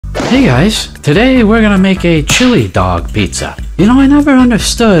Hey guys, today we're gonna make a chili dog pizza. You know, I never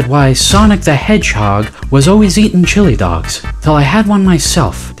understood why Sonic the Hedgehog was always eating chili dogs, till I had one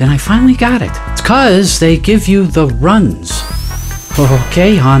myself. Then I finally got it. It's 'cause they give you the runs.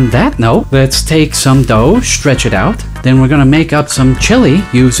 Okay, on that note, let's take some dough, stretch it out. Then we're gonna make up some chili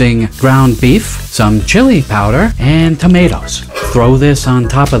using ground beef, some chili powder, and tomatoes. Throw this on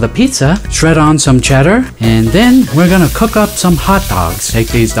top of the pizza, shred on some cheddar, and then we're gonna cook up some hot dogs. Take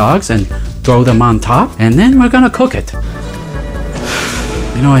these dogs and throw them on top, and then we're gonna cook it.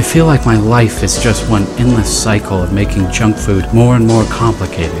 You know, I feel like my life is just one endless cycle of making junk food more and more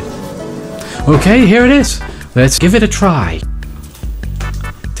complicated. Okay, here it is. Let's give it a try.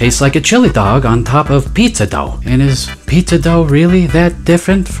 Tastes like a chili dog on top of pizza dough. And is pizza dough really that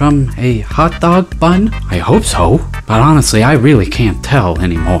different from a hot dog bun? I hope so, but honestly, I really can't tell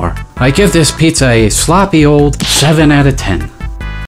anymore. I give this pizza a sloppy old 7 out of 10.